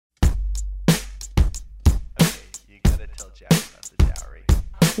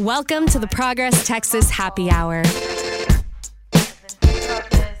Welcome to the Progress Texas Happy Hour.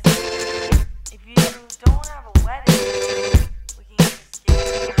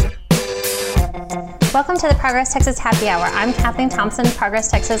 Welcome to the Progress Texas Happy Hour. I'm Kathleen Thompson, Progress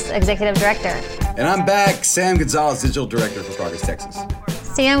Texas Executive Director. And I'm back, Sam Gonzalez, Digital Director for Progress Texas.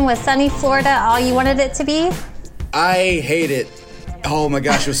 Sam, was sunny Florida all you wanted it to be? I hate it. Oh my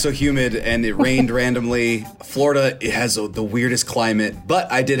gosh, it was so humid and it rained randomly. Florida, it has the weirdest climate,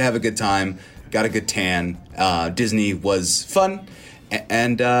 but I did have a good time. Got a good tan. Disney was fun.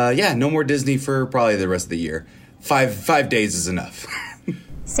 And no more Disney for probably the rest of the year. Five days is enough.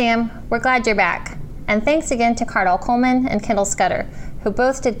 Sam, we're glad you're back. And thanks again to Cardell Coleman and Kendall Scudder, who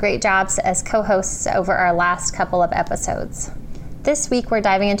both did great jobs as co-hosts over our last couple of episodes. This week, we're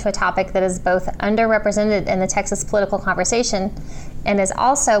diving into a topic that is both underrepresented in the Texas political conversation and is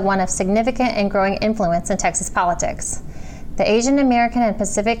also one of significant and growing influence in Texas politics. The Asian American and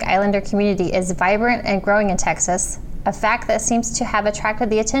Pacific Islander community is vibrant and growing in Texas, a fact that seems to have attracted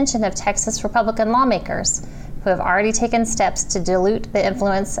the attention of Texas Republican lawmakers, who have already taken steps to dilute the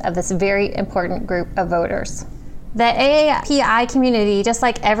influence of this very important group of voters. The AAPI community, just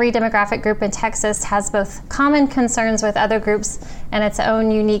like every demographic group in Texas, has both common concerns with other groups and its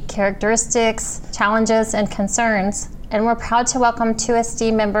own unique characteristics, challenges, and concerns. And we're proud to welcome two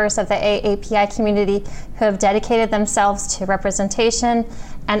esteemed members of the AAPI community who have dedicated themselves to representation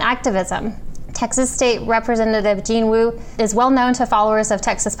and activism. Texas State Representative Gene Wu is well known to followers of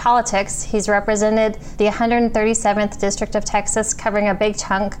Texas politics. He's represented the 137th District of Texas, covering a big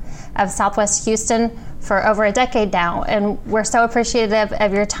chunk of Southwest Houston for over a decade now. And we're so appreciative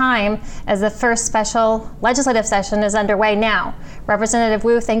of your time as the first special legislative session is underway now. Representative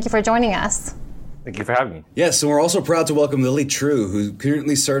Wu, thank you for joining us. Thank you for having me. Yes, and we're also proud to welcome Lily Trieu, who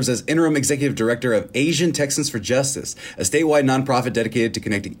currently serves as Interim Executive Director of Asian Texans for Justice, a statewide nonprofit dedicated to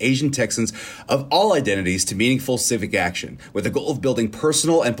connecting Asian Texans of all identities to meaningful civic action, with the goal of building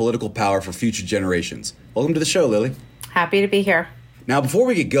personal and political power for future generations. Welcome to the show, Lily. Happy to be here. Now, before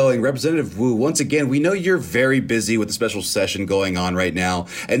we get going, Representative Wu, once again, we know you're very busy with the special session going on right now,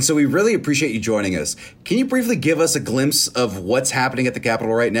 and so we really appreciate you joining us. Can you briefly give us a glimpse of what's happening at the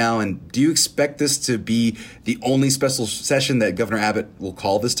Capitol right now, and do you expect this to be the only special session that Governor Abbott will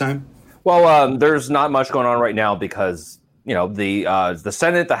call this time? Well, there's not much going on right now because, the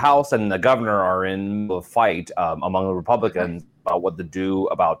Senate, the House, and the governor are in a fight among the Republicans about what to do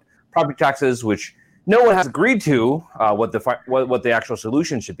about property taxes, which no one has agreed to what the actual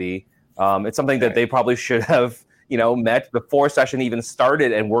solution should be. It's something that they probably should have, met before session even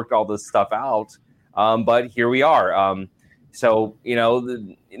started and worked all this stuff out. But here we are. That's all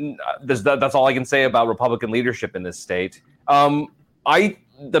I can say about Republican leadership in this state.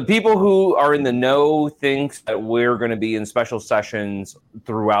 The people who are in the know think that we're going to be in special sessions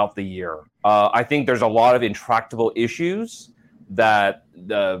throughout the year. I think there's a lot of intractable issues that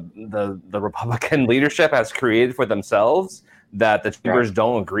the Republican leadership has created for themselves that the chambers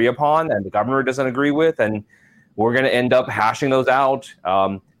don't agree upon and the governor doesn't agree with, and we're going to end up hashing those out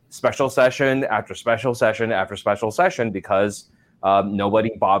special session after special session after special session because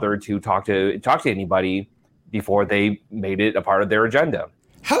nobody bothered to talk to anybody before they made it a part of their agenda.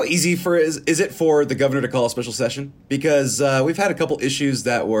 How easy is it for the governor to call a special session? Because we've had a couple issues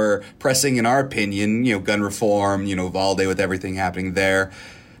that were pressing in our opinion, gun reform, Valde with everything happening there.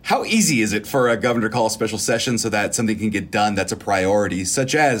 How easy is it for a governor to call a special session so that something can get done that's a priority,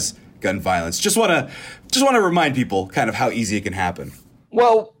 such as gun violence? Just want to remind people kind of how easy it can happen.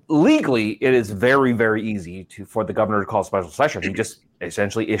 Well, legally, it is very, very easy for the governor to call a special session. He just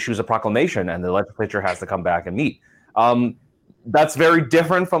essentially issues a proclamation and the legislature has to come back and meet. That's very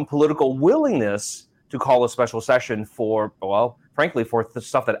different from political willingness to call a special session for the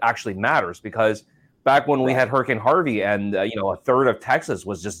stuff that actually matters. Because back when we had Hurricane Harvey and, a third of Texas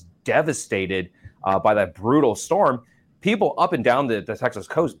was just devastated by that brutal storm, people up and down the Texas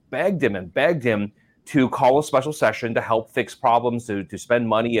coast begged him to call a special session to help fix problems, to spend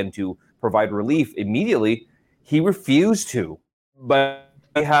money and to provide relief immediately. He refused to, but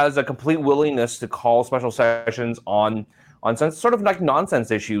he has a complete willingness to call special sessions on some sort of like nonsense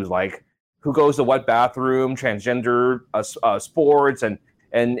issues like who goes to what bathroom, transgender sports, and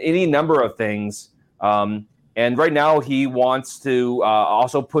any number of things. And right now he wants to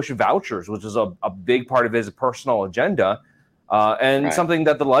also push vouchers, which is a big part of his personal agenda, and something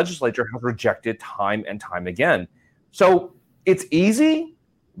that the legislature has rejected time and time again. So it's easy,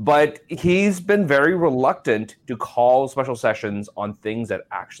 but he's been very reluctant to call special sessions on things that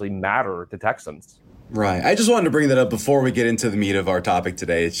actually matter to Texans. Right. I just wanted to bring that up before we get into the meat of our topic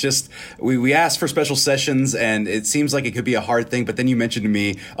today. It's just, we asked for special sessions, and it seems like it could be a hard thing, but then you mentioned to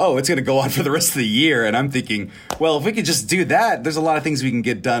me, oh, it's going to go on for the rest of the year. And I'm thinking, well, if we could just do that, there's a lot of things we can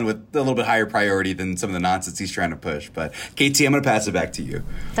get done with a little bit higher priority than some of the nonsense he's trying to push. But KT, I'm going to pass it back to you.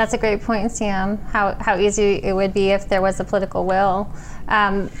 That's a great point, Sam, how easy it would be if there was a political will.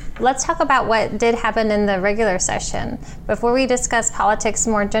 Let's talk about what did happen in the regular session. Before we discuss politics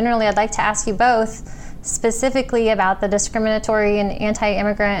more generally, I'd like to ask you both specifically about the discriminatory and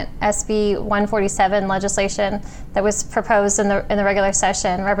anti-immigrant SB 147 legislation that was proposed in the regular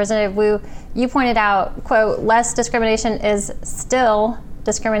session. Representative Wu, you pointed out, quote, less discrimination is still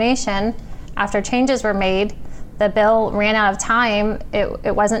discrimination. After changes were made, the bill ran out of time.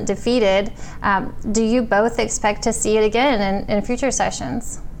 It wasn't defeated. Do you both expect to see it again in future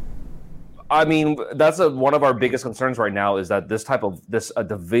sessions? I mean, that's one of our biggest concerns right now, is that this type of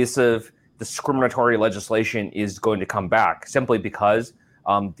divisive, discriminatory legislation is going to come back simply because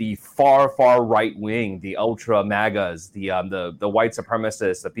the far right wing, the ultra MAGAs, the white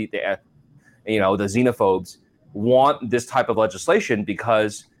supremacists, the xenophobes want this type of legislation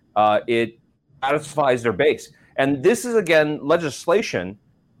because it satisfies their base. And this is, again, legislation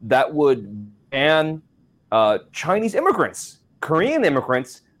that would ban Chinese immigrants, Korean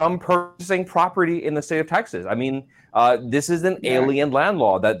immigrants from purchasing property in the state of Texas. I mean, this is an alien land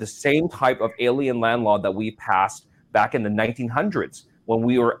law, that the same type of alien land law that we passed back in the 1900s when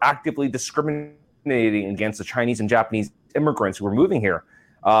we were actively discriminating against the Chinese and Japanese immigrants who were moving here.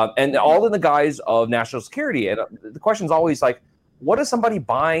 And all in the guise of national security. And the question is always like, what is somebody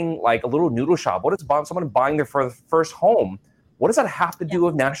buying like a little noodle shop? What is someone buying their first home? What does that have to do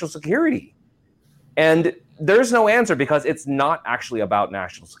with national security? And there's no answer because it's not actually about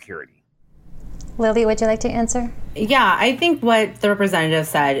national security. Lily, would you like to answer? Yeah, I think what the representative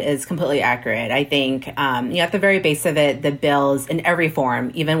said is completely accurate. I think, at the very base of it, the bills in every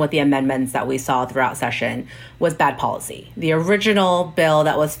form, even with the amendments that we saw throughout session, was bad policy. The original bill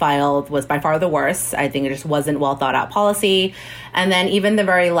that was filed was by far the worst. I think it just wasn't well thought out policy. And then even the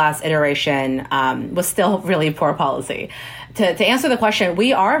very last iteration was still really poor policy. To answer the question,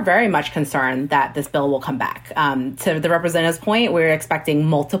 we are very much concerned that this bill will come back. To the representative's point, we're expecting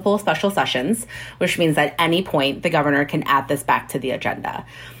multiple special sessions, which means at any point the governor can add this back to the agenda.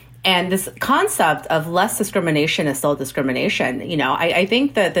 And this concept of less discrimination is still discrimination. I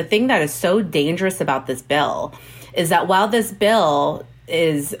think that the thing that is so dangerous about this bill is that while this bill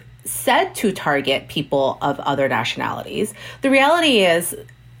is said to target people of other nationalities, the reality is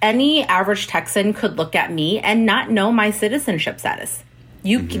any average Texan could look at me and not know my citizenship status.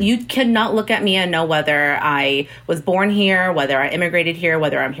 You cannot look at me and know whether I was born here, whether I immigrated here,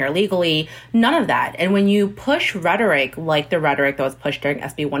 whether I'm here legally, none of that. And when you push rhetoric like the rhetoric that was pushed during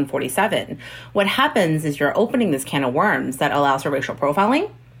SB 147, what happens is you're opening this can of worms that allows for racial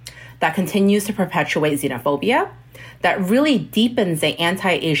profiling, that continues to perpetuate xenophobia, that really deepens the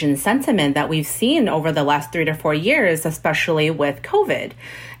anti-Asian sentiment that we've seen over the last 3 to 4 years, especially with COVID.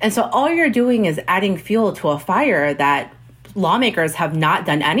 And so all you're doing is adding fuel to a fire that lawmakers have not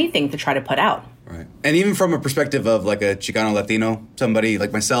done anything to try to put out. Right. And even from a perspective of like a Chicano Latino, somebody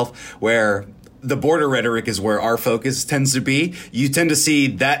like myself, where the border rhetoric is where our focus tends to be, you tend to see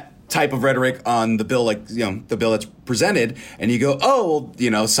that type of rhetoric on the bill, like, the bill that's presented, and you go, oh,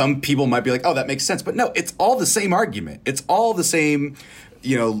 well, some people might be like, oh, that makes sense. But no, it's all the same argument. It's all the same,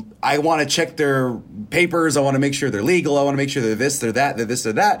 I want to check their papers. I want to make sure they're legal. I want to make sure they're this, they're that, they're this,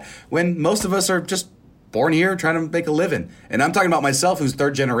 or that, when most of us are just born here trying to make a living. And I'm talking about myself, who's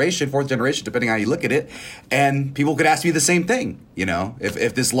third generation, fourth generation, depending on how you look at it. And people could ask me the same thing,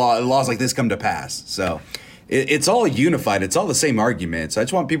 if this laws like this come to pass. So it's all unified. It's all the same argument. So I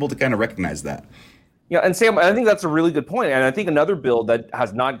just want people to kind of recognize that. Yeah, and Sam, I think that's a really good point. And I think another bill that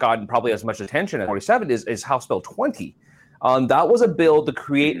has not gotten probably as much attention as 47 is House Bill 20. That was a bill to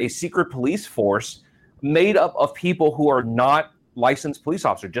create a secret police force made up of people who are not licensed police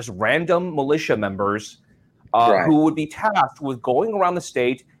officers, just random militia members who would be tasked with going around the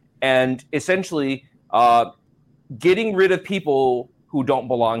state and essentially getting rid of people who don't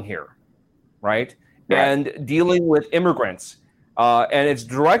belong here, right? And dealing with immigrants. And it's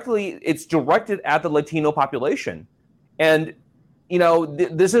directed at the Latino population. And,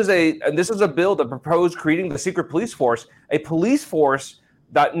 this is a bill that proposed creating the secret police force, a police force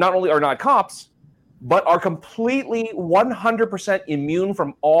that not only are not cops, but are completely 100% immune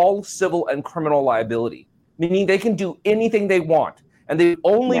from all civil and criminal liability, meaning they can do anything they want. And they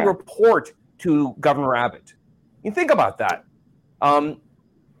only report to Governor Abbott. You think about that. And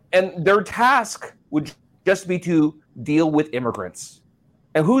their task would just be to deal with immigrants.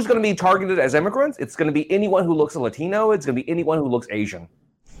 And who's going to be targeted as immigrants? It's going to be anyone who looks Latino. It's going to be anyone who looks Asian.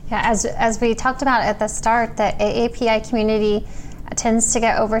 Yeah, as we talked about at the start, the AAPI community tends to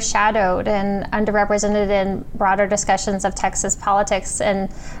get overshadowed and underrepresented in broader discussions of Texas politics.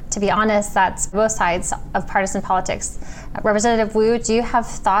 And to be honest, that's both sides of partisan politics. Representative Wu, do you have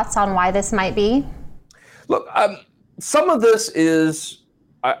thoughts on why this might be? Look, some of this is,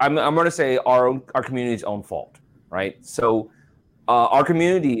 I'm going to say, our community's own fault, right? So our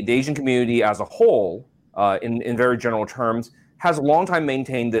community, the Asian community as a whole, in very general terms, has a long time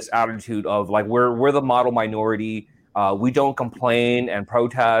maintained this attitude of like, we're the model minority. We don't complain and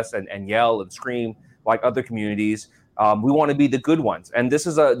protest and yell and scream like other communities. We want to be the good ones. And this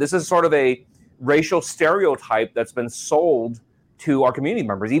is sort of a racial stereotype that's been sold to our community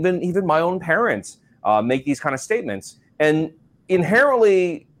members. Even my own parents make these kind of statements. And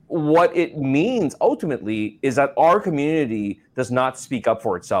inherently, what it means ultimately is that our community does not speak up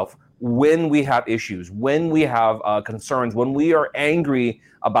for itself when we have issues, when we have concerns, when we are angry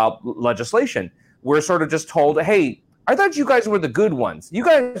about legislation. We're sort of just told, hey, I thought you guys were the good ones. You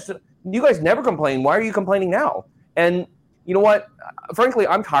guys never complain. Why are you complaining now? And you know what? Frankly,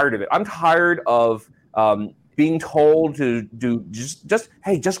 I'm tired of it. I'm tired of being told to do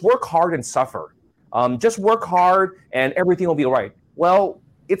just work hard and suffer. Just work hard and everything will be all right. Well,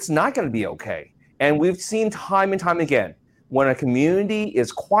 it's not going to be okay. And we've seen time and time again, when a community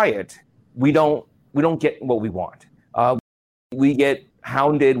is quiet, we don't get what we want. We get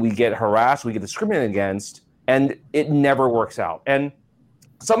hounded, we get harassed, we get discriminated against, and it never works out. And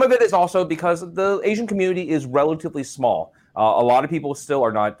some of it is also because the Asian community is relatively small. A lot of people still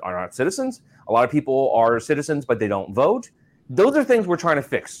are not citizens. A lot of people are citizens, but they don't vote. Those are things we're trying to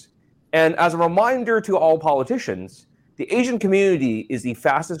fix. And as a reminder to all politicians, the Asian community is the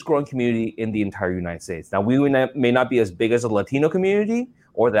fastest growing community in the entire United States. Now, we may not be as big as the Latino community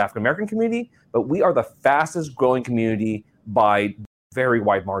or the African American community, but we are the fastest growing community by very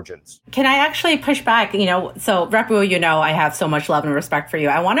wide margins. Can I actually push back? So Rep. Wu, I have so much love and respect for you.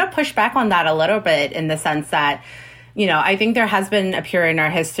 I want to push back on that a little bit in the sense that, I think there has been a period in our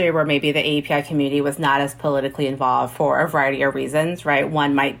history where maybe the AAPI community was not as politically involved for a variety of reasons, right?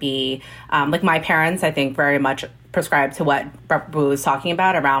 One might be, like my parents, I think very much prescribe to what Rep. Wu was talking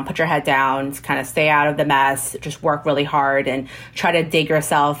about around put your head down, kind of stay out of the mess, just work really hard and try to dig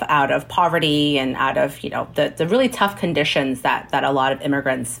yourself out of poverty and out of, the really tough conditions that a lot of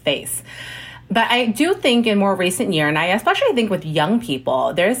immigrants face. But I do think in more recent year, and I especially think with young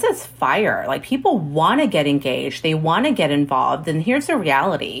people, there's this fire. Like people want to get engaged. They want to get involved. And here's the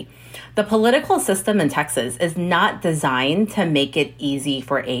reality. The political system in Texas is not designed to make it easy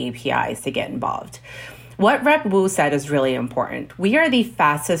for AAPIs to get involved. What Rep. Wu said is really important. We are the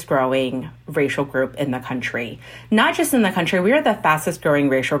fastest growing racial group in the country. Not just in the country, we are the fastest growing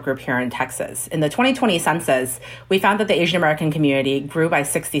racial group here in Texas. In the 2020 census, we found that the Asian American community grew by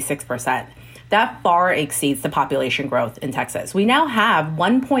 66%. That far exceeds the population growth in Texas. We now have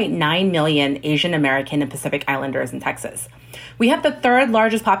 1.9 million Asian American and Pacific Islanders in Texas. We have the third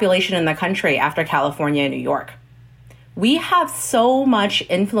largest population in the country after California and New York. We have so much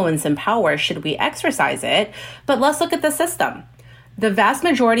influence and power should we exercise it, but let's look at the system. The vast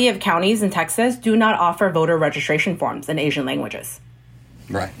majority of counties in Texas do not offer voter registration forms in Asian languages.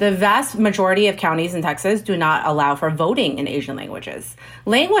 Right. The vast majority of counties in Texas do not allow for voting in Asian languages.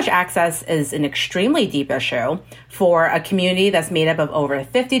 Language access is an extremely deep issue for a community that's made up of over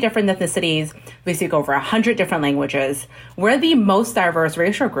 50 different ethnicities. We speak over 100 different languages. We're the most diverse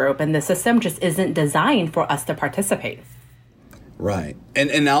racial group, and the system just isn't designed for us to participate. Right.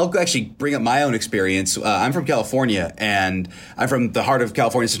 And I'll actually bring up my own experience. I'm from California, and I'm from the heart of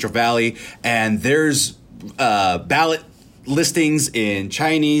California, Central Valley, and there's ballot listings in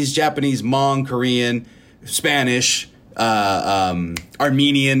Chinese, Japanese, Hmong, Korean, Spanish,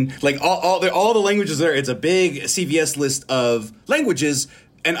 Armenian, like all the languages there. It's a big CVS list of languages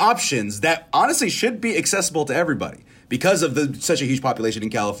and options that honestly should be accessible to everybody because of such a huge population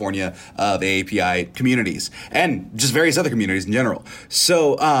in California of AAPI communities and just various other communities in general.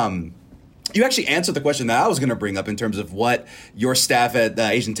 So you actually answered the question that I was going to bring up in terms of what your staff at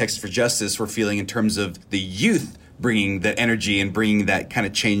Asian Texas for Justice were feeling in terms of the youth bringing that energy and bringing that kind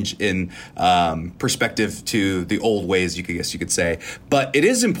of change in perspective to the old ways, you could say. But it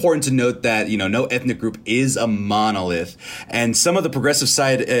is important to note that, no ethnic group is a monolith. And some of the progressive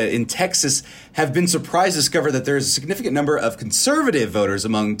side in Texas have been surprised to discover that there's a significant number of conservative voters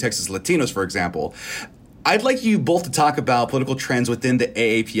among Texas Latinos, for example. I'd like you both to talk about political trends within the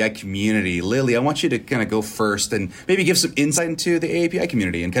AAPI community. Lily, I want you to kind of go first and maybe give some insight into the AAPI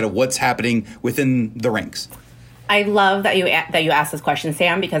community and kind of what's happening within the ranks. I love that you asked this question,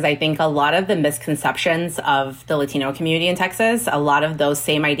 Sam, because I think a lot of the misconceptions of the Latino community in Texas, a lot of those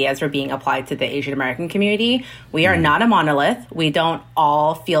same ideas are being applied to the Asian American community. We are not a monolith. We don't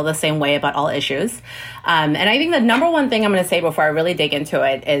all feel the same way about all issues. And I think the number one thing I'm going to say before I really dig into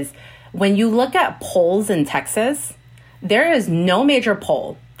it is when you look at polls in Texas, there is no major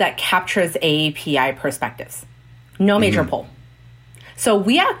poll that captures AAPI perspectives. No major poll. So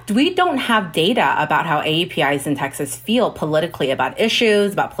we don't have data about how AAPIs in Texas feel politically about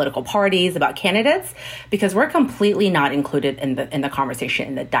issues, about political parties, about candidates, because we're completely not included in the conversation,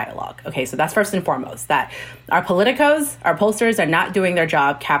 in the dialogue. Okay, so that's first and foremost, that our politicos, our pollsters are not doing their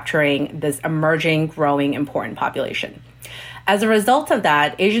job capturing this emerging, growing, important population. As a result of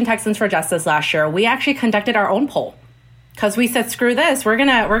that, Asian Texans for Justice last year, we actually conducted our own poll because we said, screw this, we're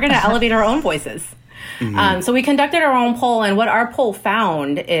gonna elevate our own voices. So we conducted our own poll, and what our poll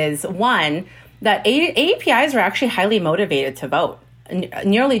found is, one, that AAPIs were actually highly motivated to vote.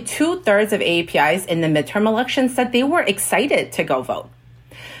 Nearly 2/3 of AAPIs in the midterm election said they were excited to go vote.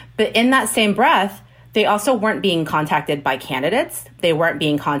 But in that same breath, they also weren't being contacted by candidates. They weren't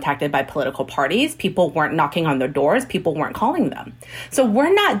being contacted by political parties. People weren't knocking on their doors. People weren't calling them. So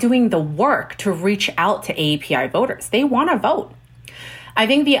we're not doing the work to reach out to AAPI voters. They want to vote. I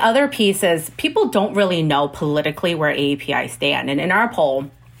think the other piece is people don't really know politically where AAPI stand. And in our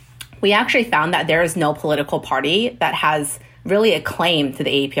poll, we actually found that there is no political party that has really a claim to the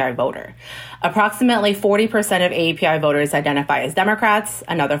AAPI voter. Approximately 40% of AAPI voters identify as Democrats,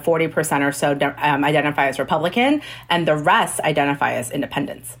 another 40% or so identify as Republican, and the rest identify as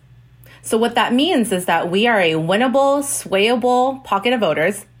independents. So what that means is that we are a winnable, swayable pocket of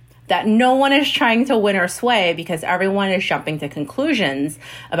voters that no one is trying to win or sway because everyone is jumping to conclusions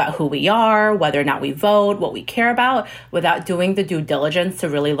about who we are, whether or not we vote, what we care about, without doing the due diligence to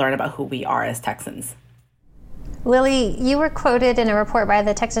really learn about who we are as Texans. Lily, you were quoted in a report by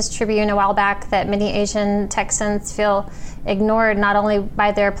the Texas Tribune a while back that many Asian Texans feel ignored not only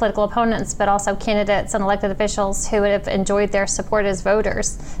by their political opponents, but also candidates and elected officials who would have enjoyed their support as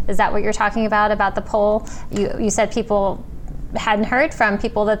voters. Is that what you're talking about the poll? You said people hadn't heard from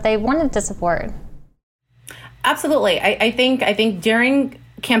people that they wanted to support. Absolutely. I think during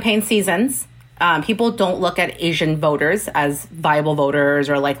campaign seasons, people don't look at Asian voters as viable voters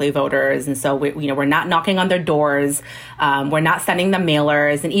or likely voters. And so we're not knocking on their doors. We're not sending them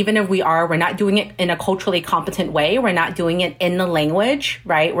mailers. And even if we are, we're not doing it in a culturally competent way. We're not doing it in the language,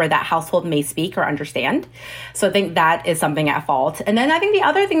 right, where that household may speak or understand. So I think that is something at fault. And then I think the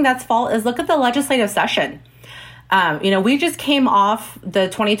other thing that's fault is look at the legislative session. We just came off the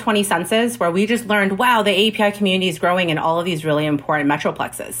 2020 census where we just learned, wow, the AAPI community is growing in all of these really important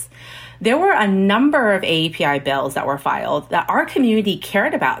metroplexes. There were a number of AAPI bills that were filed that our community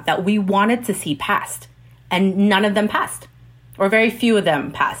cared about, that we wanted to see passed, and none of them passed, or very few of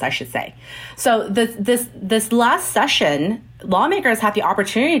them passed, I should say. So this last session, lawmakers had the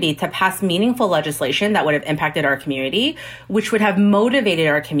opportunity to pass meaningful legislation that would have impacted our community, which would have motivated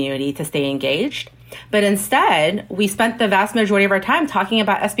our community to stay engaged. But instead, we spent the vast majority of our time talking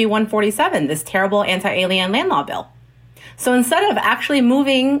about SB 147, this terrible anti-alien land law bill. So instead of actually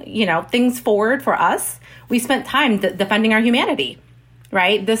moving, things forward for us, we spent time defending our humanity,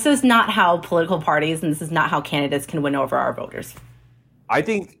 right? This is not how political parties and this is not how candidates can win over our voters. I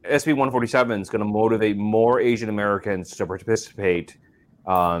think SB 147 is going to motivate more Asian Americans to participate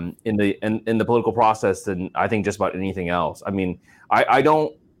in the political process than I think just about anything else. I mean, I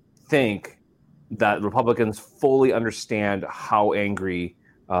don't think that Republicans fully understand how angry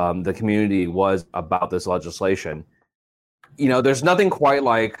the community was about this legislation. There's nothing quite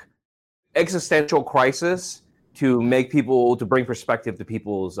like existential crisis to bring perspective to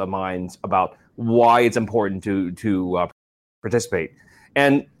people's minds about why it's important to participate.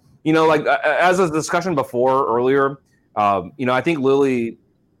 And, as a discussion earlier, I think Lily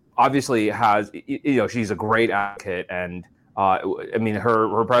obviously has, she's a great advocate, and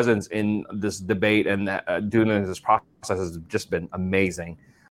her presence in this debate and doing this process has just been amazing.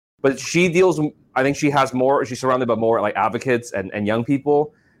 But I think she's surrounded by more like advocates and young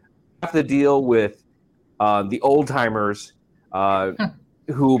people who have to deal with the old timers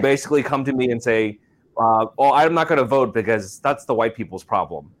who basically come to me and say, I'm not going to vote because that's the white people's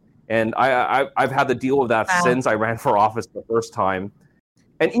problem. And I've had to deal with that since I ran for office the first time.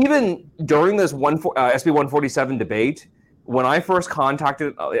 And even during this SB 147 debate, when I first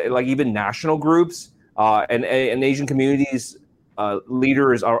contacted even national groups and Asian communities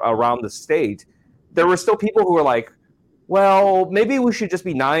leaders around the state, there were still people who were like, well, maybe we should just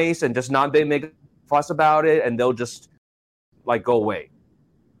be nice and just not make a fuss about it, and they'll just go away.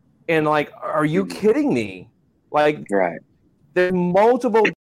 And are you kidding me? Like, Right. there's multiple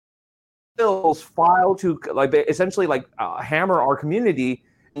bills filed to like essentially like hammer our community.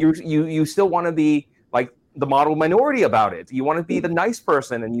 You still want to be like the model minority about it. You want to be the nice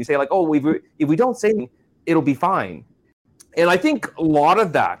person, and you say like, oh, if we don't say anything, it'll be fine. And I think a lot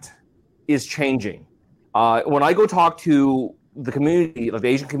of that is changing. When I go talk to the community, like the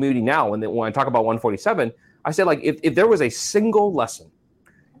Asian community now, and when I talk about 147, I said like if there was a single lesson,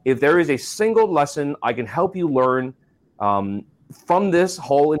 if there is a single lesson I can help you learn from this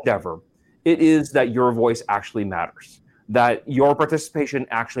whole endeavor, it is that your voice actually matters, that your participation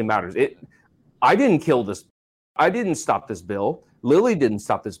actually matters. I didn't kill this. I didn't stop this bill. Lily didn't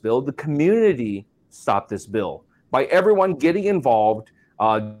stop this bill. The community stopped this bill by everyone getting involved.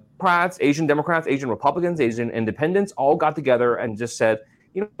 Democrats, Asian Republicans, Asian independents all got together and just said,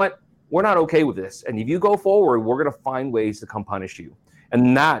 you know what, we're not okay with this. And if you go forward, we're going to find ways to come punish you.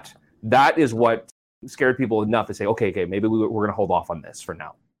 And that is what scared people enough to say, okay, maybe we're going to hold off on this for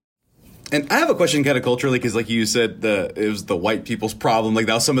now. And I have a question kind of culturally, because like you said, it was the white people's problem. Like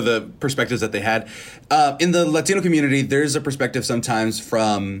that was some of the perspectives that they had. In the Latino community, there's a perspective sometimes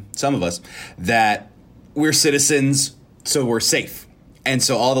from some of us that we're citizens, so we're safe. And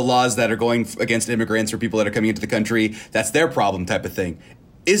so all the laws that are going against immigrants or people that are coming into the country, that's their problem type of thing.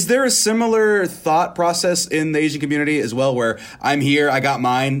 Is there a similar thought process in the Asian community as well, where I'm here, I got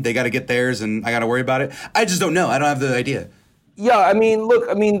mine, they got to get theirs, and I got to worry about it? I just don't know. I don't have the idea. Yeah, I mean, look,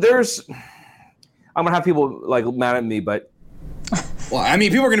 I'm going to have people like mad at me, but. Well, I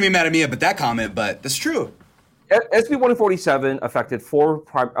mean, people are going to be mad at me about that comment, but that's true. SB 147 affected four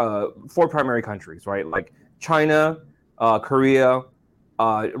primary countries, right? Like China, Korea,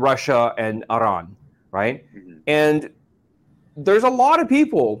 Russia, and Iran, right? Mm-hmm. And there's a lot of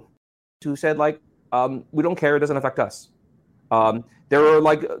people who said, like, we don't care, it doesn't affect us. There are,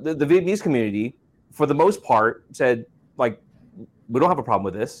 like, the Vietnamese community, for the most part, said, like, we don't have a problem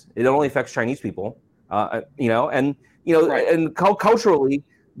with this. It only affects Chinese people, right. And culturally,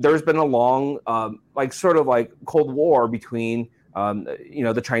 there's been a long, sort of like Cold War between,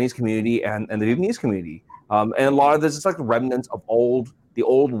 the Chinese community and the Vietnamese community. And a lot of this is like remnants of the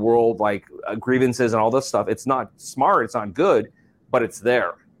old world, like grievances and all this stuff. It's not smart, it's not good, but it's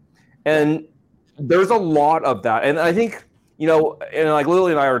there. And there's a lot of that. And I think, and like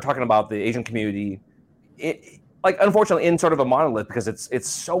Lily and I are talking about the Asian community, unfortunately in sort of a monolith, because it's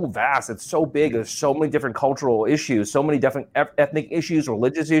so vast, it's so big, there's so many different cultural issues, so many different ethnic issues,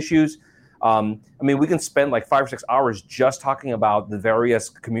 religious issues. We can spend like 5 or 6 hours just talking about the various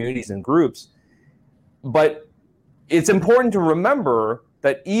communities and groups. But it's important to remember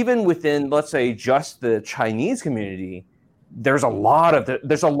that even within, let's say, just the Chinese community, there's a lot of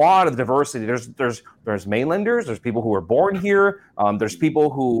diversity. There's mainlanders, there's people who are born here, there's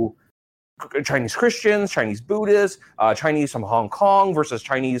people who Chinese Christians, Chinese Buddhists, Chinese from Hong Kong versus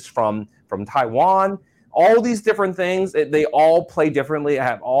Chinese from Taiwan. All these different things, they all play differently,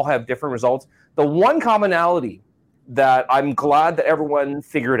 all have different results. The one commonality that I'm glad that everyone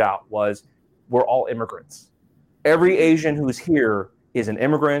figured out was we're all immigrants. Every Asian who's here is an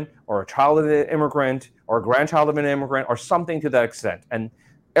immigrant or a child of an immigrant or a grandchild of an immigrant or something to that extent. And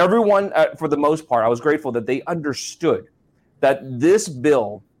everyone, for the most part, I was grateful that they understood that this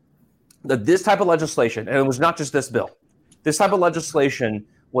bill, that this type of legislation, and it was not just this bill, this type of legislation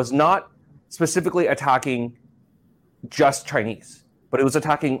was not specifically attacking just Chinese, but it was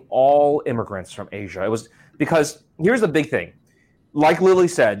attacking all immigrants from Asia. It was because here's the big thing. Like Lily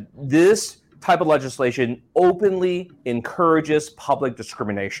said, this type of legislation openly encourages public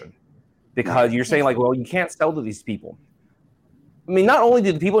discrimination because you're saying like, well, you can't sell to these people. I mean, not only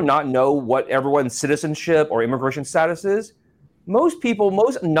do the people not know what everyone's citizenship or immigration status is, most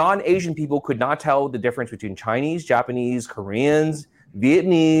non-Asian people could not tell the difference between Chinese, Japanese, Koreans,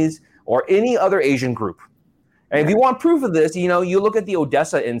 Vietnamese, or any other Asian group. And if you want proof of this, you look at the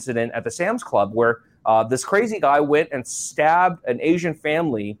Odessa incident at the Sam's Club where this crazy guy went and stabbed an Asian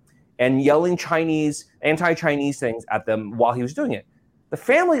family and yelling anti-Chinese things at them while he was doing it. The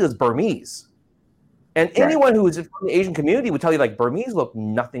family was Burmese. And anyone who is from the Asian community would tell you, like, Burmese look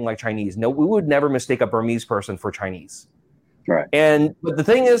nothing like Chinese. No, we would never mistake a Burmese person for Chinese. Right. But the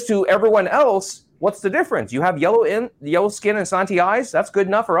thing is, to everyone else, what's the difference? You have yellow skin and slanty eyes. That's good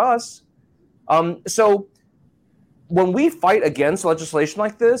enough for us. So when we fight against legislation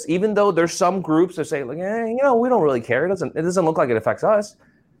like this, even though there's some groups that say, like, we don't really care. It doesn't look like it affects us.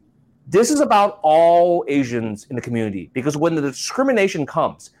 This is about all Asians in the community, because when the discrimination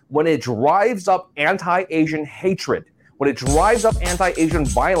comes, when it drives up anti-Asian hatred, when it drives up anti-Asian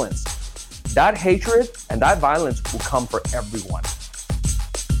violence, that hatred and that violence will come for everyone.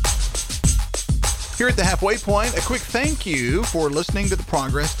 Here at the halfway point, a quick thank you for listening to the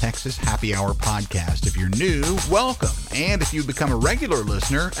Progress Texas Happy Hour podcast. If you're new, welcome. And if you become a regular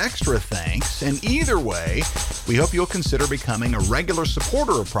listener, extra thanks. And either way, we hope you'll consider becoming a regular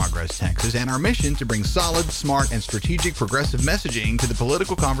supporter of Progress Texas and our mission to bring solid, smart, and strategic progressive messaging to the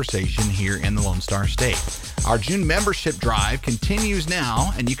political conversation here in the Lone Star State. Our June membership drive continues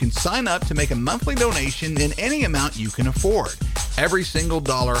now, and you can sign up to make a monthly donation in any amount you can afford. Every single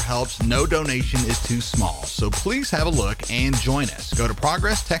dollar helps. No donation is too small. So please have a look and join us. Go to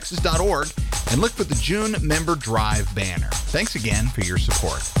progresstexas.org and look for the June Member Drive banner. Thanks again for your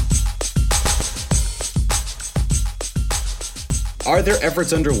support. Are there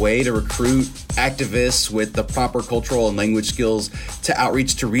efforts underway to recruit activists with the proper cultural and language skills to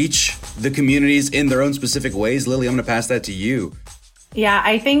outreach to reach the communities in their own specific ways? Lily, I'm going to pass that to you. Yeah,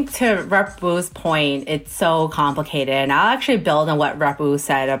 I think to Rep. Wu's point, it's so complicated. And I'll actually build on what Rep. Wu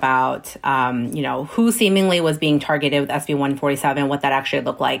said about, who seemingly was being targeted with SB 147, what that actually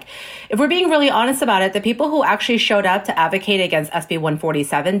looked like. If we're being really honest about it, the people who actually showed up to advocate against SB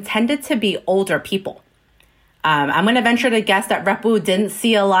 147 tended to be older people. I'm going to venture to guess that Rep. Wu didn't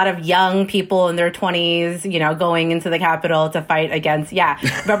see a lot of young people in their 20s, going into the Capitol to fight against. Yeah,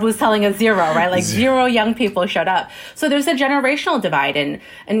 Rep. Wu's telling us zero, right? Like zero young people showed up. So there's a generational divide. And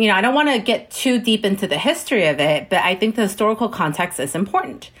I don't want to get too deep into the history of it, but I think the historical context is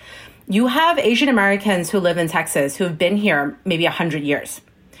important. You have Asian Americans who live in Texas who have been here maybe 100 years.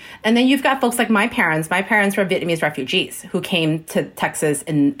 And then you've got folks like my parents. My parents were Vietnamese refugees who came to Texas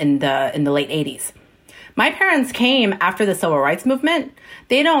in the late 80s. My parents came after the civil rights movement.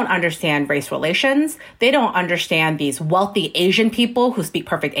 They don't understand race relations. They don't understand these wealthy Asian people who speak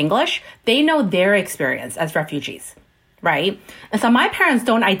perfect English. They know their experience as refugees, right? And so my parents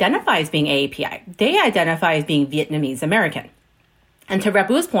don't identify as being AAPI. They identify as being Vietnamese American. And to Rep.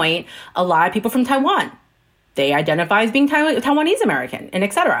 Wu's point, a lot of people from Taiwan, they identify as being Taiwanese American, and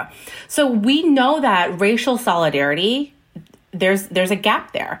et cetera. So we know that racial solidarity, there's a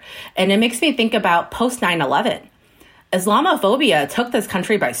gap there. And it makes me think about post 9/11. Islamophobia took this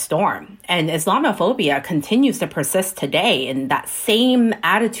country by storm, and Islamophobia continues to persist today in that same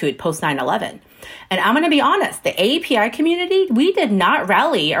attitude post 9/11. And I'm going to be honest, the AAPI community, we did not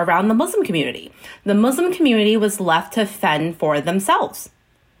rally around the Muslim community. The Muslim community was left to fend for themselves.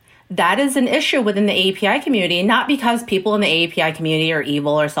 That is an issue within the AAPI community, not because people in the AAPI community are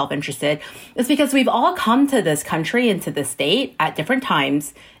evil or self-interested. It's because we've all come to this country and to this state at different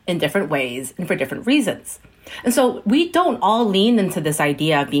times, in different ways, and for different reasons. And so we don't all lean into this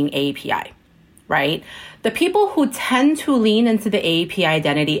idea of being AAPI, right? The people who tend to lean into the AAPI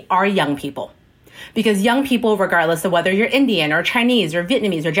identity are young people. Because young people, regardless of whether you're Indian or Chinese or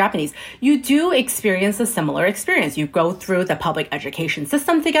Vietnamese or Japanese, you do experience a similar experience. You go through the public education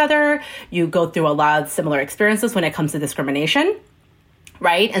system together. You go through a lot of similar experiences when it comes to discrimination,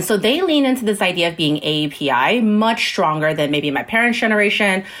 right? And so they lean into this idea of being AAPI much stronger than maybe my parents'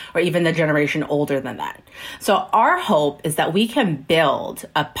 generation or even the generation older than that. So our hope is that we can build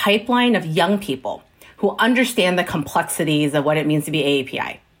a pipeline of young people who understand the complexities of what it means to be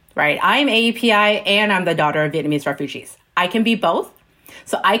AAPI. Right? I'm AAPI and I'm the daughter of Vietnamese refugees. I can be both.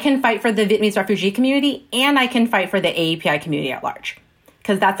 So I can fight for the Vietnamese refugee community and I can fight for the AAPI community at large,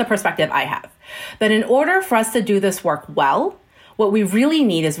 because that's the perspective I have. But in order for us to do this work well, what we really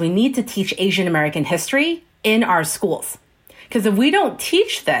need is we need to teach Asian American history in our schools. Because if we don't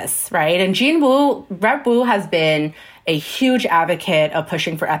teach this, right, and Rep. Wu has been a huge advocate of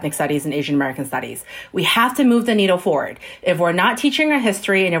pushing for ethnic studies and Asian American studies. We have to move the needle forward. If we're not teaching our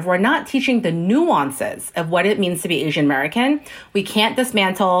history and if we're not teaching the nuances of what it means to be Asian American, we can't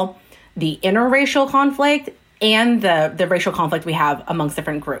dismantle the interracial conflict and the racial conflict we have amongst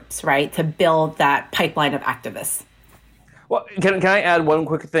different groups, right, to build that pipeline of activists. Well, can I add one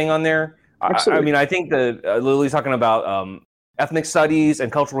quick thing on there? Absolutely. I think that Lily's talking about ethnic studies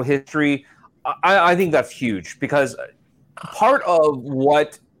and cultural history. I think that's huge, because part of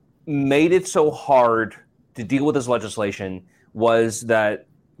what made it so hard to deal with this legislation was that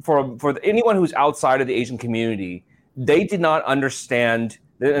for anyone who's outside of the Asian community, they did not understand,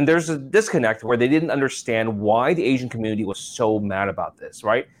 and there's a disconnect where they didn't understand why the Asian community was so mad about this,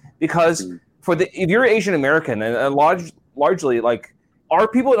 right? Because if you're Asian American, and largely like our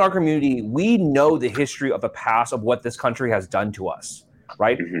people in our community, we know the history of the past of what this country has done to us.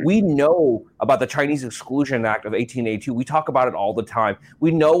 Right? Mm-hmm. We know about the Chinese Exclusion Act of 1882. We talk about it all the time.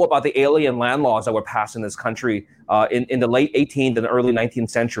 We know about the alien land laws that were passed in this country in the late 18th and early 19th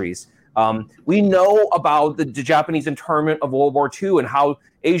centuries. We know about the Japanese internment of World War II and how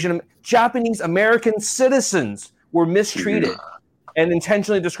Japanese American citizens were mistreated and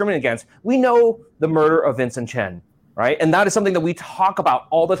intentionally discriminate against. We know the murder of Vincent Chen, right? And that is something that we talk about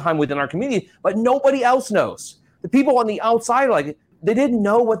all the time within our community, but nobody else knows. The people on the outside, like, they didn't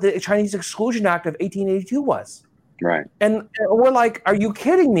know what the Chinese Exclusion Act of 1882 was. Right. And we're like, are you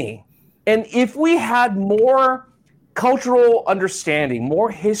kidding me? And if we had more cultural understanding, more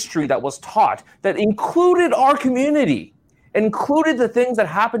history that was taught that included our community, included the things that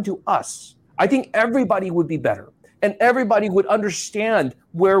happened to us, I think everybody would be better. And everybody would understand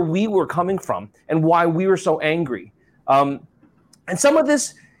where we were coming from and why we were so angry. And some of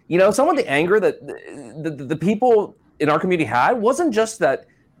this, some of the anger that the people in our community had wasn't just that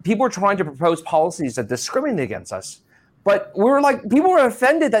people were trying to propose policies that discriminate against us, but people were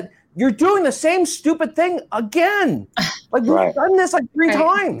offended that you're doing the same stupid thing again. Like, we've done this like 3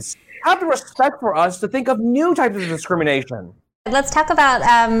 times. Have the respect for us to think of new types of discrimination. Let's talk about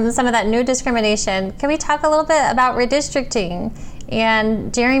some of that new discrimination. Can we talk a little bit about redistricting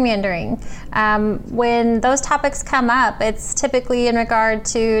and gerrymandering? When those topics come up, it's typically in regard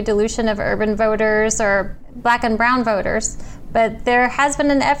to dilution of urban voters or Black and brown voters, but there has been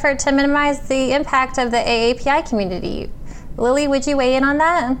an effort to minimize the impact of the AAPI community. Lily, would you weigh in on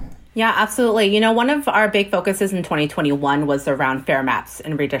that? Yeah, absolutely. One of our big focuses in 2021 was around fair maps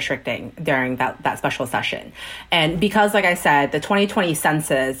and redistricting during that special session. And because, like I said, the 2020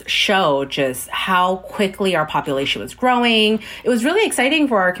 census showed just how quickly our population was growing, it was really exciting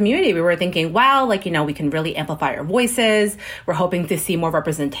for our community. We were thinking, wow, we can really amplify our voices. We're hoping to see more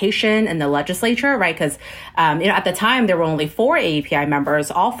representation in the legislature, right? Because, at the time, there were only 4 AAPI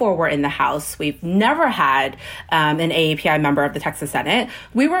members. All 4 were in the House. We've never had an AAPI member of the Texas Senate.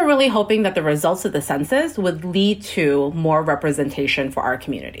 We were really hoping that the results of the census would lead to more representation for our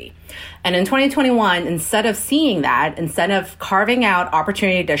community. And in 2021, instead of carving out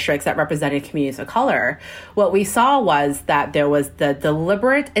opportunity districts that represented communities of color, what we saw was that there was the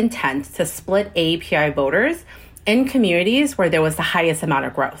deliberate intent to split AAPI voters in communities where there was the highest amount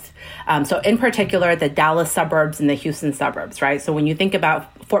of growth. So in particular, the Dallas suburbs and the Houston suburbs, right? So when you think about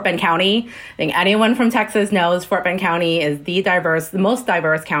Fort Bend County, I think anyone from Texas knows Fort Bend County is the most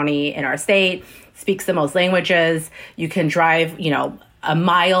diverse county in our state, speaks the most languages. You can drive, a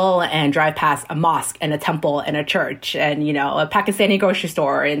mile and drive past a mosque and a temple and a church and, a Pakistani grocery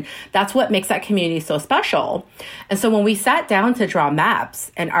store. And that's what makes that community so special. And so when we sat down to draw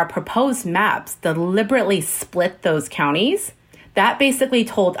maps and our proposed maps deliberately split those counties, that basically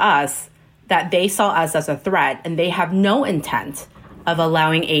told us that they saw us as a threat and they have no intent of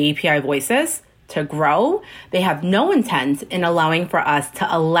allowing AAPI voices to grow. They have no intent in allowing for us to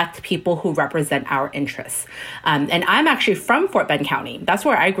elect people who represent our interests. And I'm actually from Fort Bend County. That's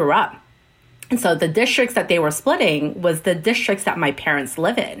where I grew up. And so the districts that they were splitting was the districts that my parents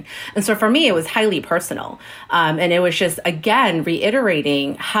live in. And so for me, it was highly personal. And it was just, again,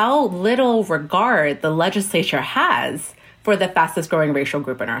 reiterating how little regard the legislature has for the fastest growing racial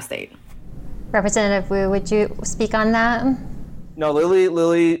group in our state. Representative Wu, would you speak on that? No,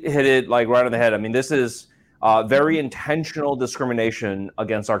 Lily hit it right on the head. I mean, this is very intentional discrimination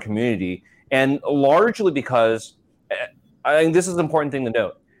against our community, and largely because I think this is an important thing to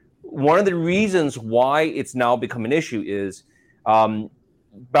note. One of the reasons why it's now become an issue is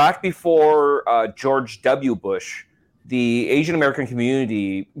back before George W. Bush, the Asian American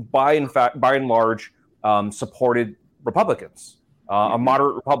community, by and large, supported Republicans.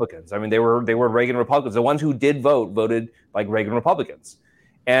 Moderate Republicans. I mean, they were Reagan Republicans. The ones who did voted like Reagan Republicans.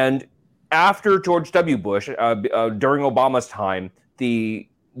 And after George W. Bush, during Obama's time, the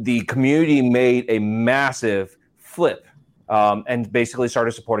community made a massive flip and basically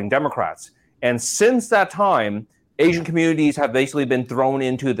started supporting Democrats. And since that time, Asian communities have basically been thrown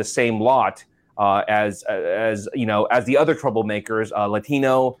into the same lot as the other troublemakers,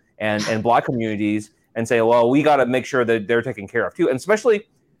 Latino and Black communities, and say, well, we got to make sure that they're taken care of too. And especially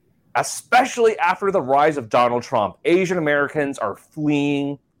after the rise of Donald Trump, Asian Americans are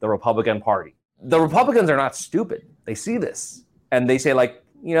fleeing the Republican Party. The Republicans are not stupid. They see this and they say,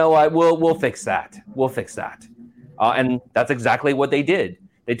 we'll fix that. We'll fix that. And that's exactly what they did.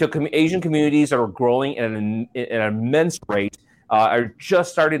 They took Asian communities that are growing at an immense rate, are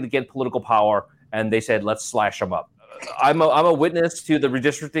just starting to get political power, and they said, let's slash them up. I'm a witness to the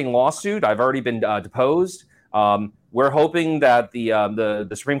redistricting lawsuit. I've already been deposed. We're hoping that the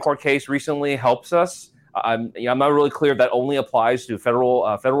Supreme Court case recently helps us. I'm not really clear if that only applies to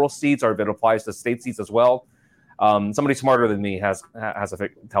federal seats or if it applies to state seats as well. Somebody smarter than me has to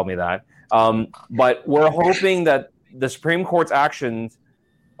tell me that. But we're hoping that the Supreme Court's actions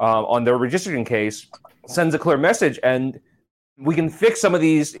on the redistricting case sends a clear message, and we can fix some of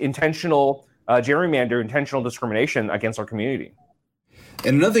these intentional intentional discrimination against our community.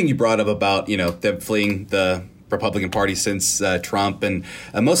 And another thing you brought up about, them fleeing the Republican Party since Trump, and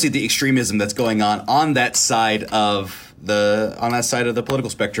mostly the extremism that's going on that side of the political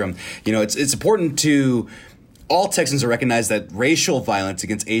spectrum. It's important to all Texans to recognize that racial violence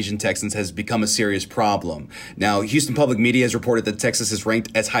against Asian Texans has become a serious problem. Now, Houston Public Media has reported that Texas is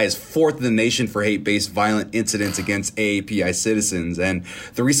ranked as high as 4th in the nation for hate-based violent incidents against AAPI citizens. And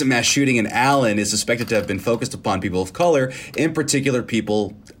the recent mass shooting in Allen is suspected to have been focused upon people of color, in particular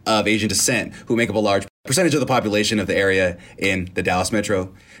people of Asian descent, who make up a large percentage of the population of the area in the Dallas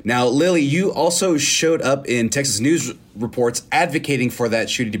metro. Now, Lily, you also showed up in Texas news reports advocating for that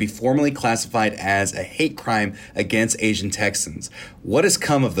shooting to be formally classified as a hate crime against Asian Texans. What has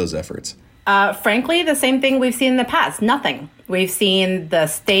come of those efforts? Frankly, the same thing we've seen in the past. Nothing. We've seen the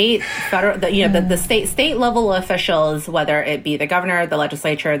state, federal, the state level officials, whether it be the governor, the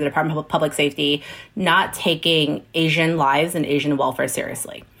legislature, the Department of Public Safety, not taking Asian lives and Asian welfare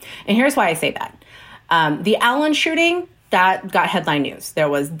seriously. And here's why I say that. The Allen shooting, that got headline news. There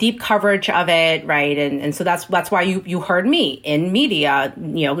was deep coverage of it, right? And so that's why you heard me in media,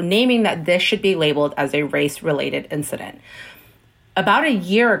 naming that this should be labeled as a race-related incident. About a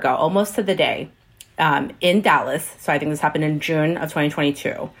year ago, almost to the day, in Dallas, so I think this happened in June of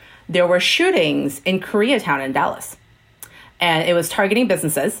 2022, there were shootings in Koreatown in Dallas. And it was targeting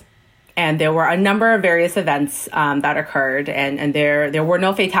businesses. And there were a number of various events that occurred, and there were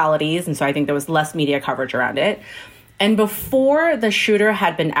no fatalities, and so I think there was less media coverage around it. And before the shooter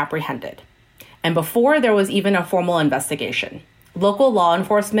had been apprehended, and before there was even a formal investigation, local law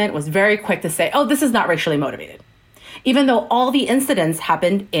enforcement was very quick to say, oh, this is not racially motivated, even though all the incidents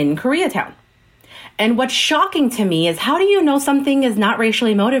happened in Koreatown. And what's shocking to me is, how do you know something is not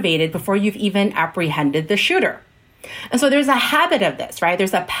racially motivated before you've even apprehended the shooter? And so there's a habit of this, right?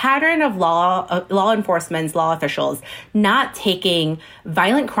 There's a pattern of law enforcement's law officials not taking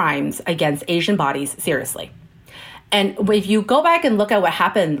violent crimes against Asian bodies seriously. And if you go back and look at what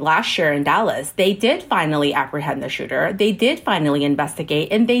happened last year in Dallas, they did finally apprehend the shooter. They did finally investigate,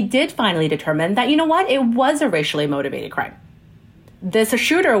 and they did finally determine that, it was a racially motivated crime. This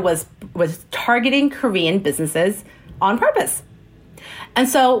shooter was targeting Korean businesses on purpose. And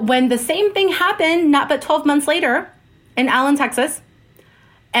so when the same thing happened, not but 12 months later in Allen, Texas,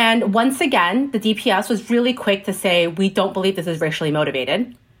 and once again, the DPS was really quick to say, we don't believe this is racially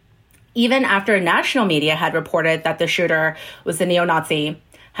motivated. Even after national media had reported that the shooter was a neo-Nazi,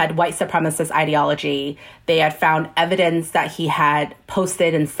 had white supremacist ideology, they had found evidence that he had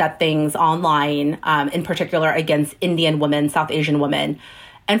posted and said things online, in particular against Indian women, South Asian women.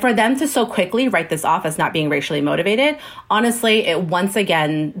 And for them to so quickly write this off as not being racially motivated, honestly, it once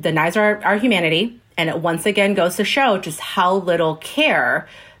again denies our humanity. And it once again goes to show just how little care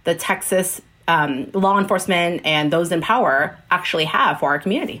the Texas law enforcement and those in power actually have for our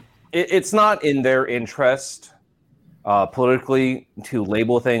community. It's not in their interest politically to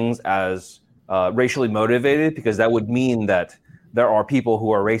label things as racially motivated, because that would mean that there are people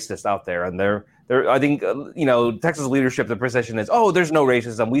who are racist out there, and I think, Texas leadership, the position is, there's no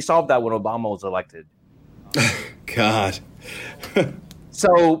racism. We solved that when Obama was elected. God.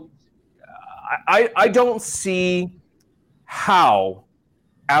 So I don't see how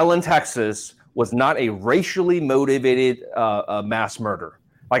Allen, Texas was not a racially motivated mass murder.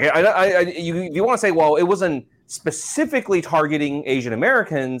 Like, you want to say, well, it wasn't specifically targeting Asian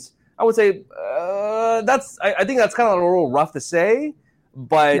Americans. I would say I think that's kind of a little rough to say.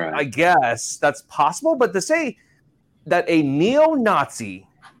 But right. I guess that's possible. But to say that a neo-Nazi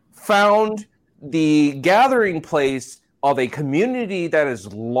found the gathering place of a community that is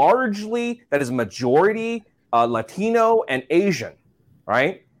majority Latino and Asian,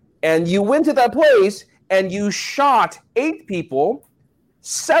 right? And you went to that place and you shot 8 people,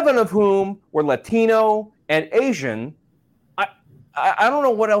 7 of whom were Latino and Asian. I don't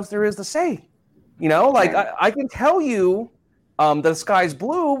know what else there is to say. I can tell you the sky's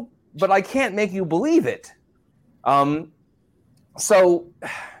blue, but I can't make you believe it. So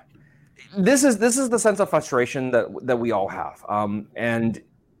this is the sense of frustration that we all have. And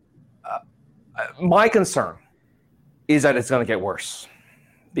my concern is that it's going to get worse,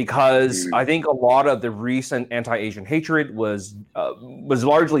 because I think a lot of the recent anti-Asian hatred was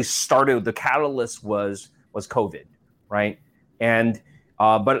largely started. The catalyst was COVID, right? And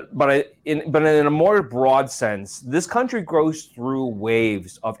but in a more broad sense, this country goes through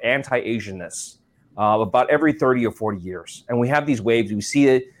waves of anti-Asianness about every 30 or 40 years. And we have these waves. We see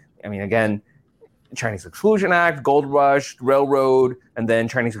it. I mean, again, Chinese Exclusion Act, Gold Rush, Railroad, and then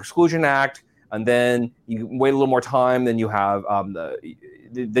Chinese Exclusion Act. And then you wait a little more time. Then you have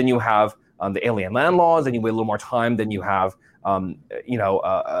the alien land laws, then you wait a little more time, then you have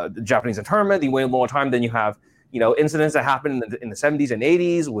the Japanese internment, then you wait a little more time, then you have incidents that happened in the 70s and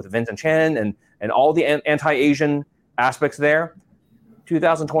 80s with Vincent Chin and all the anti-Asian aspects there.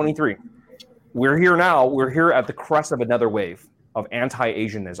 2023. We're here now. We're here at the crest of another wave of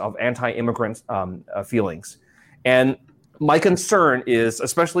anti-Asianness, of anti-immigrant feelings. And my concern is,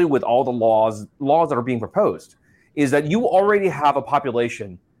 especially with all the laws that are being proposed, is that you already have a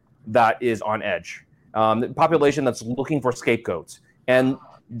population that is on edge, the population that's looking for scapegoats. And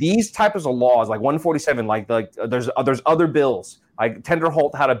these types of laws, like 147, like there's other bills. Like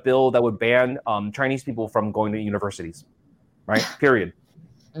Tenderholt had a bill that would ban Chinese people from going to universities, right? Period.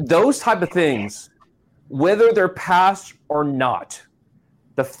 Those type of things, whether they're passed or not,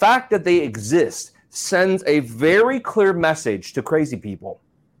 the fact that they exist sends a very clear message to crazy people,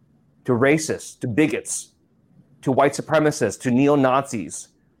 to racists, to bigots, to white supremacists, to neo-Nazis,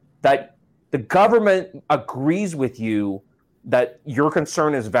 that the government agrees with you that your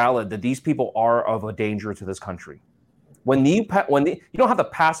concern is valid, that these people are of a danger to this country. You don't have to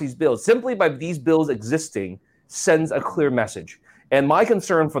pass these bills. Simply by these bills existing sends a clear message. And my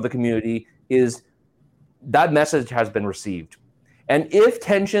concern for the community is that message has been received. And if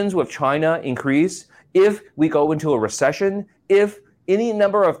tensions with China increase, if we go into a recession, if any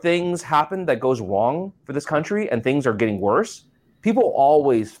number of things happen that goes wrong for this country and things are getting worse, people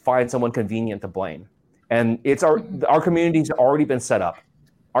always find someone convenient to blame. And it's our community's already been set up.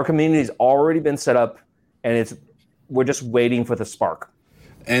 Our community's already been set up, and we're just waiting for the spark.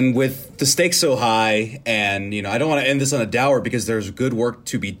 And with the stakes so high, and I don't want to end this on a dour because there's good work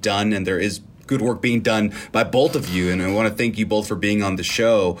to be done, and there is good work being done by both of you, and I want to thank you both for being on the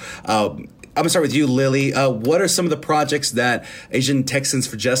show. I'm going to start with you, Lily. What are some of the projects that Asian Texans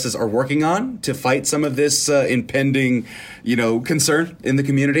for Justice are working on to fight some of this impending, concern in the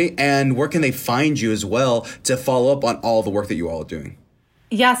community? And where can they find you as well to follow up on all the work that you all are doing?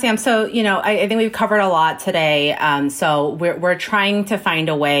 Yeah, Sam. So, I think we've covered a lot today. So we're trying to find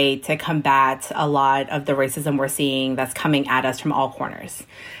a way to combat a lot of the racism we're seeing that's coming at us from all corners.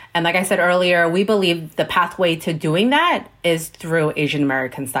 And like I said earlier, we believe the pathway to doing that is through Asian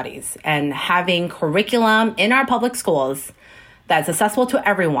American studies and having curriculum in our public schools that's accessible to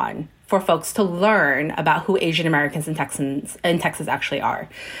everyone for folks to learn about who Asian Americans and Texans in Texas actually are.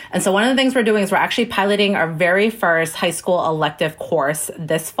 And so one of the things we're doing is we're actually piloting our very first high school elective course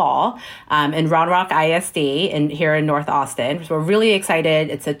this fall in Round Rock ISD here in North Austin. So we're really excited.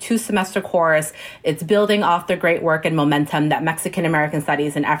 It's a 2-semester course. It's building off the great work and momentum that Mexican American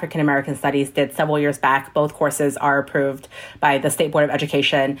Studies and African American Studies did several years back. Both courses are approved by the State Board of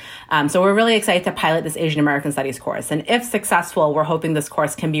Education. So we're really excited to pilot this Asian American Studies course. And if successful, we're hoping this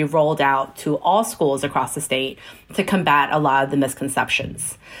course can be rolled out to all schools across the state to combat a lot of the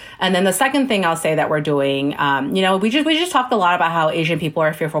misconceptions. And then the second thing I'll say that we're doing, we just talked a lot about how Asian people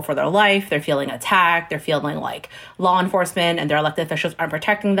are fearful for their life. They're feeling attacked. They're feeling like law enforcement and their elected officials aren't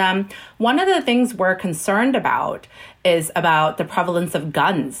protecting them. One of the things we're concerned about is about the prevalence of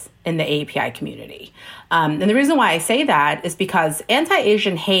guns in the AAPI community. And the reason why I say that is because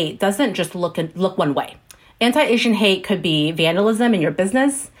anti-Asian hate doesn't just look one way. Anti-Asian hate could be vandalism in your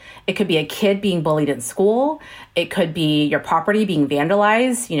business. It could be a kid being bullied in school. It could be your property being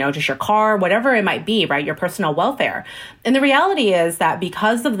vandalized, just your car, whatever it might be, right? Your personal welfare. And the reality is that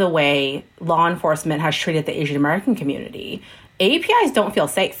because of the way law enforcement has treated the Asian American community, AAPIs don't feel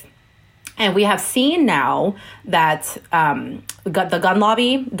safe. And we have seen now that the gun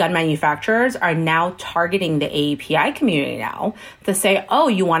lobby, gun manufacturers are now targeting the AAPI community now to say, oh,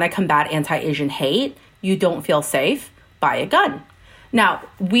 you want to combat anti-Asian hate? You don't feel safe? Buy a gun. Now,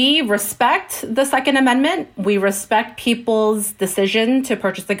 we respect the Second Amendment. We respect people's decision to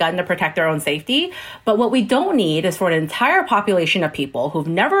purchase a gun to protect their own safety. But what we don't need is for an entire population of people who've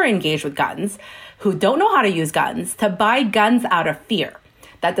never engaged with guns, who don't know how to use guns, to buy guns out of fear.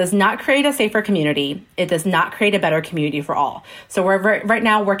 That does not create a safer community. It does not create a better community for all. So we're right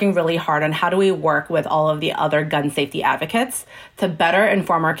now working really hard on how do we work with all of the other gun safety advocates to better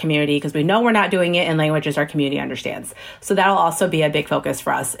inform our community, because we know we're not doing it in languages our community understands. So that'll also be a big focus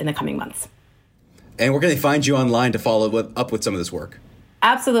for us in the coming months. And where can they find you online to follow up with some of this work?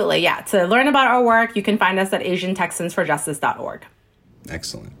 Absolutely, yeah. To learn about our work, you can find us at asiantexansforjustice.org.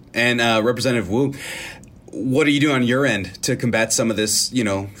 Excellent. And Representative Wu, what are you doing on your end to combat some of this,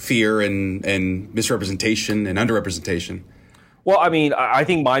 fear and misrepresentation and underrepresentation? Well, I mean, I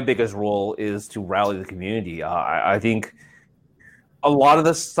think my biggest role is to rally the community. I think a lot of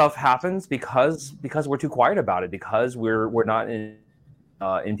this stuff happens because we're too quiet about it, because we're not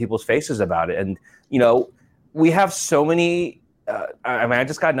in people's faces about it. And, we have so many I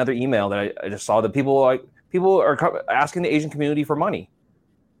just got another email that I just saw that people are asking the Asian community for money,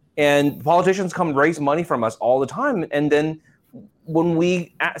 and politicians come raise money from us all the time. And then when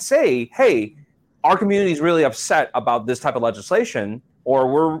we say, "Hey, our community is really upset about this type of legislation," or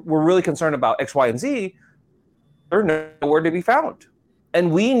we're really concerned about X, Y, and Z, they're nowhere to be found.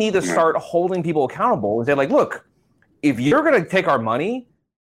 And we need to start holding people accountable and say, like, look, if you're going to take our money,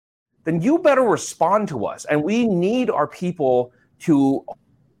 then you better respond to us. And we need our people to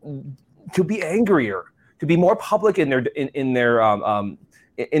be angrier, to be more public in their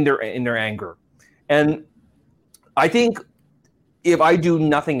anger. And I think if I do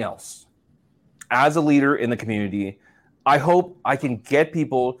nothing else as a leader in the community, I hope I can get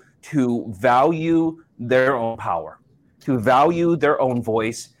people to value their own power, to value their own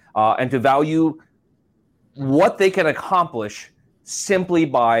voice, and to value what they can accomplish simply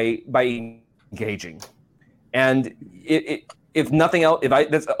by engaging. And if nothing else,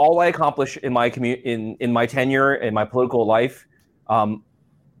 that's all I accomplish in my in my tenure in my political life,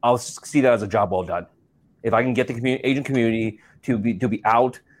 I'll see that as a job well done. If I can get the Asian community to be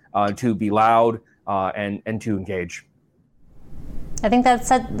out, to be loud, and to engage. I think that's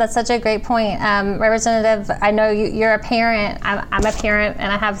such a great point. Representative, I know you're a parent. I'm a parent,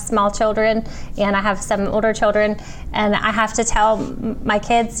 and I have small children, and I have some older children, and I have to tell my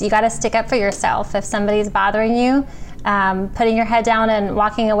kids, you got to stick up for yourself. If somebody's bothering you, putting your head down and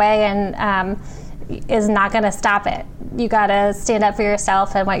walking away and is not going to stop it. You got to stand up for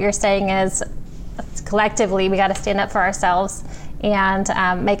yourself, and what you're saying is, collectively, we got to stand up for ourselves and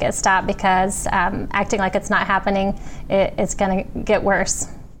make it stop, because acting like it's not happening, it's going to get worse.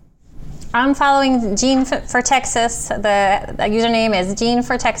 I'm following Jean for Texas. The username is Jean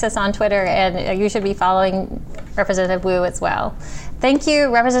for Texas on Twitter, and you should be following Representative Wu as well. Thank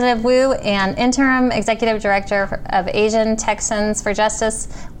you, Representative Wu, and Interim Executive Director of Asian Texans for Justice,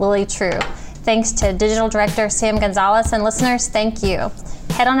 Willie Trieu. Thanks to Digital Director Sam Gonzalez, and listeners, thank you.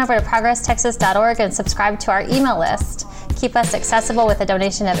 Head on over to progresstexas.org and subscribe to our email list. Keep us accessible with a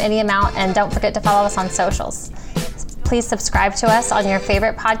donation of any amount, and don't forget to follow us on socials. Please subscribe to us on your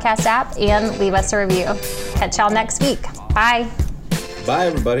favorite podcast app and leave us a review. Catch y'all next week. Bye. Bye,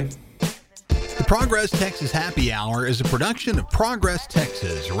 everybody. The Progress Texas Happy Hour is a production of Progress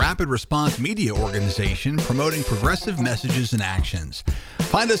Texas, a rapid response media organization promoting progressive messages and actions.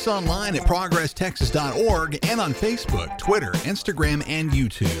 Find us online at progresstexas.org and on Facebook, Twitter, Instagram, and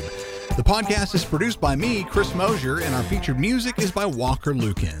YouTube. The podcast is produced by me, Chris Mosier, and our featured music is by Walker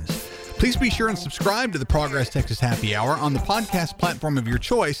Lukens. Please be sure and subscribe to the Progress Texas Happy Hour on the podcast platform of your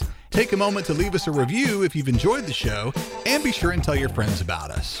choice. Take a moment to leave us a review if you've enjoyed the show, and be sure and tell your friends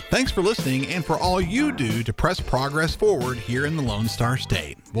about us. Thanks for listening and for all you do to press progress forward here in the Lone Star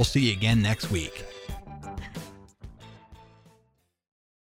State. We'll see you again next week.